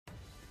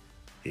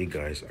Hey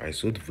guys, I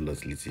sold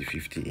Volatility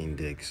 50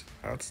 index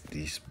at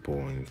this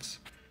point.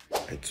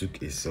 I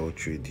took a sell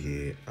trade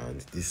here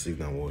and this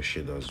signal was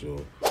shared as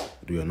well.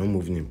 We are not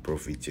moving in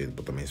profit yet,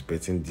 but I'm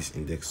expecting this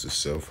index to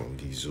sell from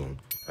this zone.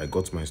 I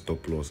got my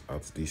stop loss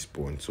at this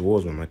point. So what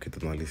was my market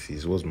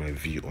analysis? What was my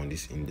view on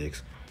this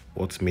index?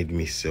 What made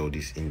me sell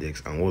this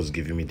index and what's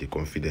giving me the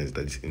confidence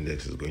that this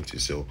index is going to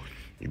sell?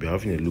 You'll be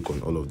having a look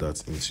on all of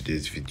that in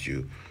today's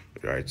video.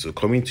 Right, so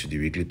coming to the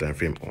weekly time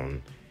frame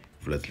on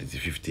Volatility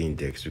 50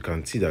 index, you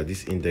can see that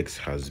this index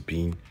has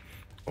been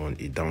on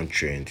a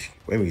downtrend.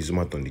 When we zoom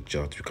out on the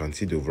chart, you can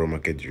see the overall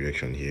market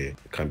direction here.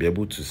 You can be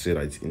able to say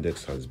that this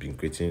index has been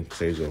creating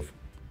series of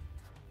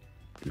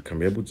this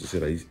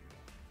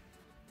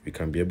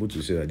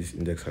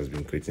index has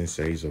been creating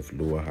series of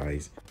lower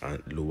highs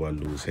and lower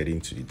lows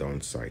heading to the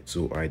downside.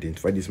 So I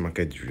identified this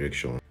market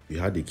direction. We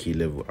had a key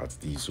level at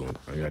this zone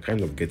and we are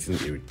kind of getting a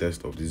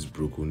retest of this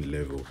broken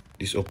level.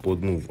 This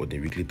upward move on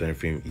the weekly time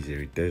frame is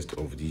a retest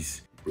of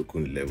this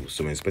broken level,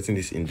 so I'm expecting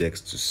this index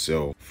to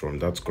sell from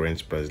that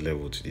current price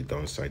level to the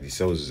downside. The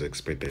sales is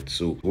expected.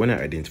 So when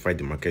I identified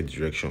the market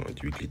direction on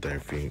the weekly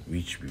time frame,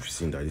 which we've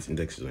seen that this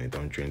index is on a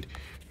downtrend,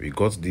 we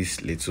got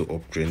this little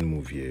uptrend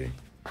move here.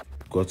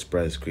 Got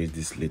price create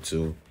this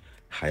little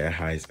higher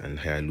highs and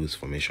higher lows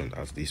formation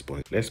at this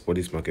point. Let's put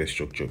this market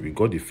structure. We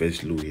got the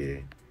first low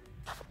here.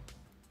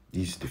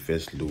 This is the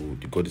first low.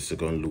 We got the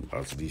second low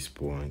at this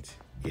point,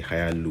 a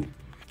higher low.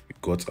 We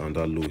got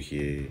another low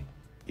here,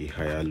 a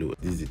higher low.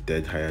 This is the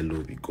third higher low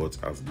we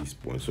got at this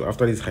point. So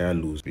after these higher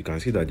lows, we can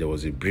see that there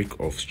was a break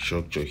of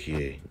structure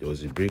here. There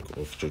was a break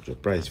of structure.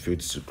 Price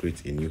failed to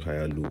create a new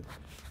higher low.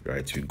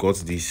 Right, we got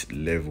this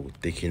level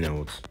taken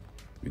out.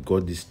 We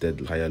got this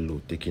third higher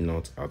low taken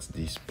out at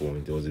this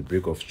point. There was a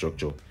break of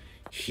structure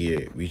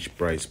here, which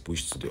price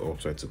pushed to the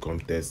upside to come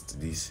test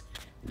this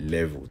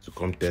level, to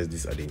come test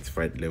this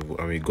identified level,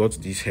 and we got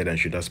this head and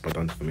shoulders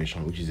pattern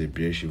formation, which is a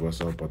bearish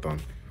reversal pattern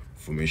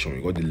formation.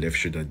 We got the left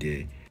shoulder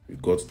there, we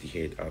got the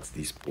head at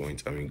this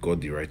point, and we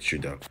got the right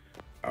shoulder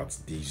at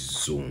this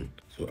zone.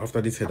 So after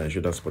this head and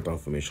shoulders pattern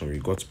formation, we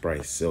got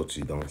price sell to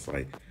the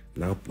downside,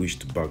 now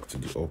pushed back to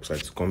the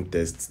upside to come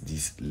test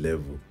this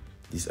level,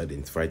 this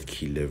identified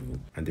key level,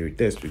 and the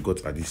retest we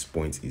got at this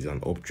point is an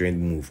uptrend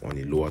move on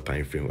a lower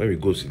time frame. When we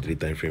go to the daily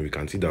time frame, we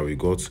can see that we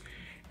got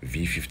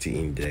V50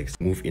 index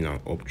move in an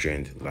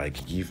uptrend,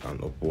 like give an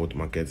upward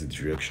market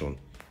direction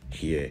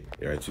here.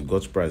 Right, we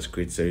got price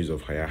create series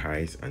of higher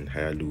highs and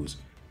higher lows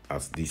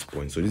at this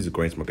point. So this is the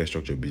current market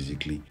structure.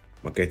 Basically,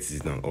 market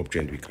is in an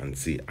uptrend, we can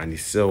see, and the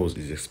sales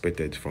is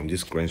expected from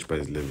this current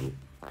price level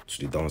to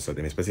the downside.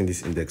 I'm expecting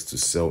this index to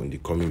sell in the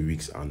coming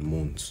weeks and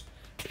months.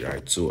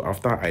 Right, so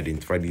after I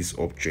identified this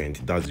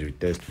uptrend, that's the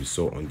retest we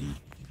saw on the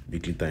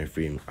weekly time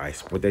frame, I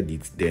spotted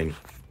it, then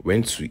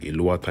went to a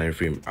lower time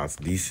frame at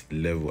this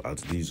level, at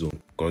this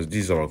zone, because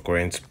this is our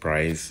current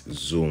price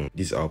zone.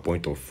 This is our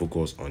point of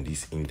focus on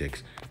this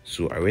index.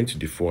 So I went to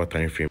the forward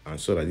time frame and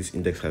saw that this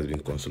index has been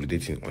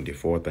consolidating on the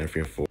forward time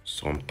frame for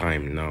some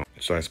time now.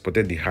 So I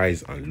spotted the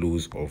highs and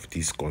lows of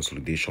this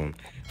consolidation.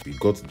 We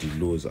got the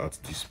lows at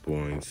this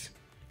point,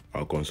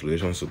 our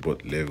consolidation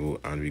support level,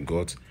 and we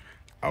got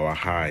our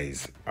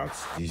highs at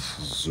this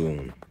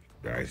zone.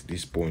 Right,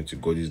 this point we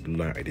got this blue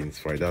line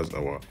identified, that's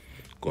our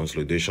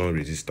consolidation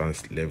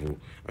resistance level,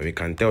 and we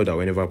can tell that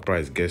whenever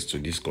price gets to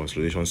this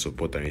consolidation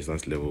support and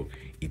resistance level,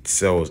 it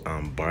sells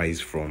and buys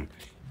from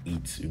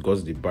it. We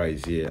got the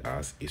buys here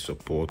as a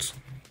support.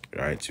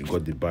 Right, you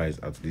got the buys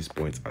at this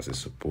point as a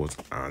support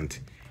and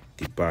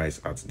the buys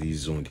at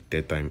this zone the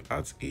third time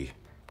as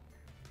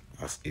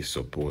a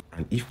support.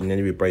 And if in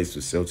any way price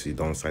to sell to the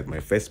downside, my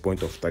first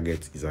point of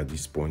target is at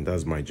this point.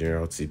 That's my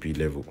general TP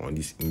level on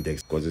this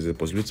index, because there's a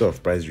possibility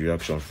of price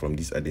reaction from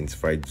this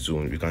identified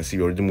zone. We can see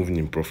we're already moving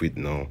in profit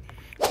now.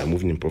 I'm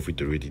moving in profit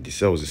already. The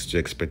sales is still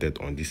expected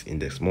on this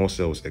index, more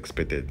sales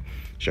expected.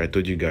 So I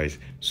told you guys.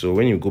 So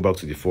when you go back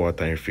to the forward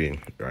time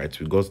frame, right,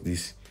 we got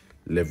this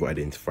level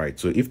identified.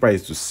 So if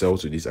price to sell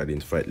to this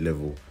identified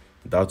level,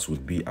 that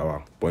would be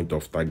our point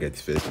of target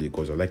firstly,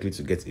 because we're likely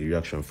to get a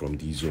reaction from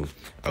this zone.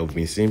 I've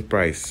been seeing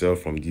price sell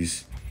from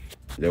this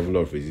level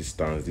of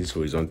resistance, this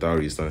horizontal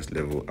resistance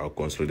level, our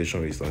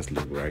consolidation resistance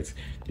level. Right,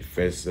 the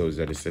first sells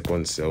are the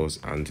second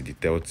sells and the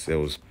third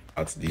sells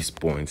at this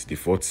point, the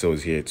fourth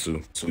sells here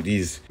too. So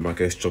this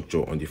market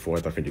structure on the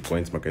forward time frame, the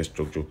current market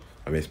structure,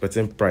 I'm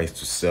expecting price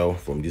to sell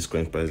from this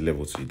current price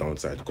level to the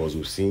downside, because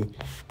we've seen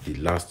the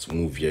last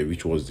move here,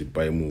 which was the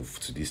buy move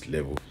to this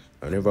level.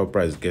 Whenever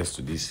price gets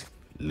to this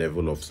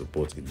level of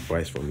support, it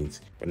buys from it.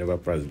 Whenever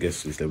price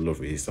gets to this level of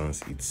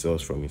resistance, it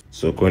sells from it.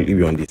 So currently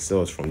we're on the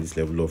sales from this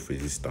level of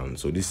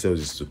resistance. So this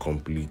sales is to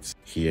complete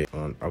here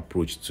and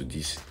approach to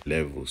this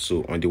level.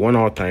 So on the 1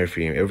 hour time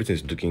frame, everything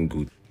is looking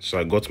good. So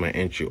I got my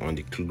entry on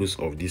the close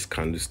of this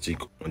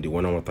candlestick on the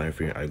 1 hour time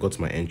frame. I got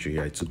my entry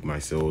here. I took my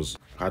sales,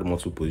 had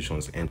multiple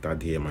positions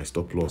entered here, my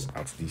stop loss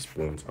at this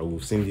point. I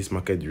have seen this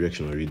market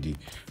direction already.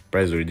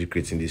 Price already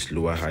creating this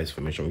lower highs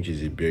formation, which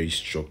is a bearish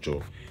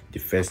structure. The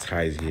first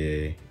highs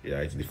here,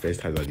 right, the first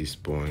highs at this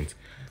point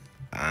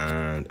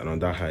and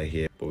another high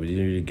here, but we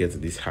didn't really get to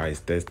this highs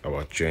test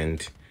our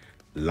trend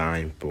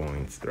line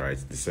point, right?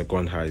 The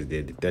second high is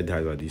there, the third high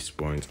is at this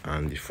point,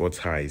 and the fourth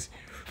high is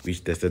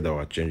which tested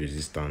our change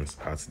resistance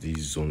at this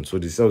zone. So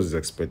the sales is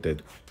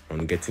expected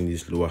on getting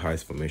this lower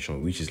highs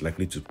formation, which is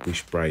likely to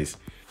push price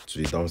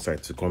to the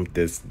downside to come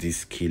test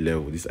this key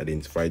level, this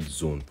identified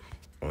zone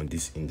on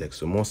this index.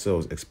 So more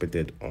sales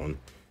expected on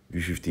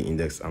V50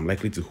 index. I'm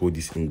likely to hold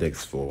this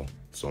index for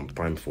some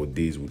time, for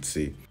days, would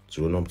say,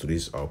 to run up to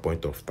this our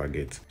point of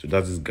target. So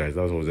that's it, guys.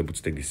 That's why I was able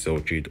to take the sell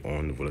trade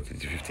on the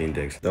volatility 50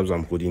 index. That's why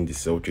I'm holding the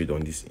sell trade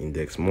on this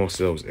index. More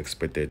sales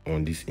expected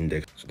on this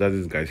index. So that's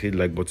it, guys. Hit the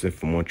like button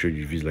for more trade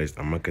reviews, likes,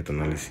 and market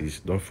analysis.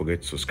 Don't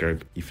forget to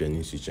subscribe if you're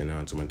new to the channel.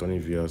 And to my returning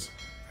viewers,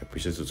 I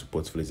appreciate your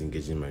support for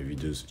engaging in my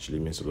videos. It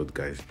really means a lot,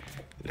 guys.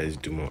 Let's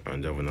do more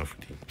and have enough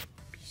day.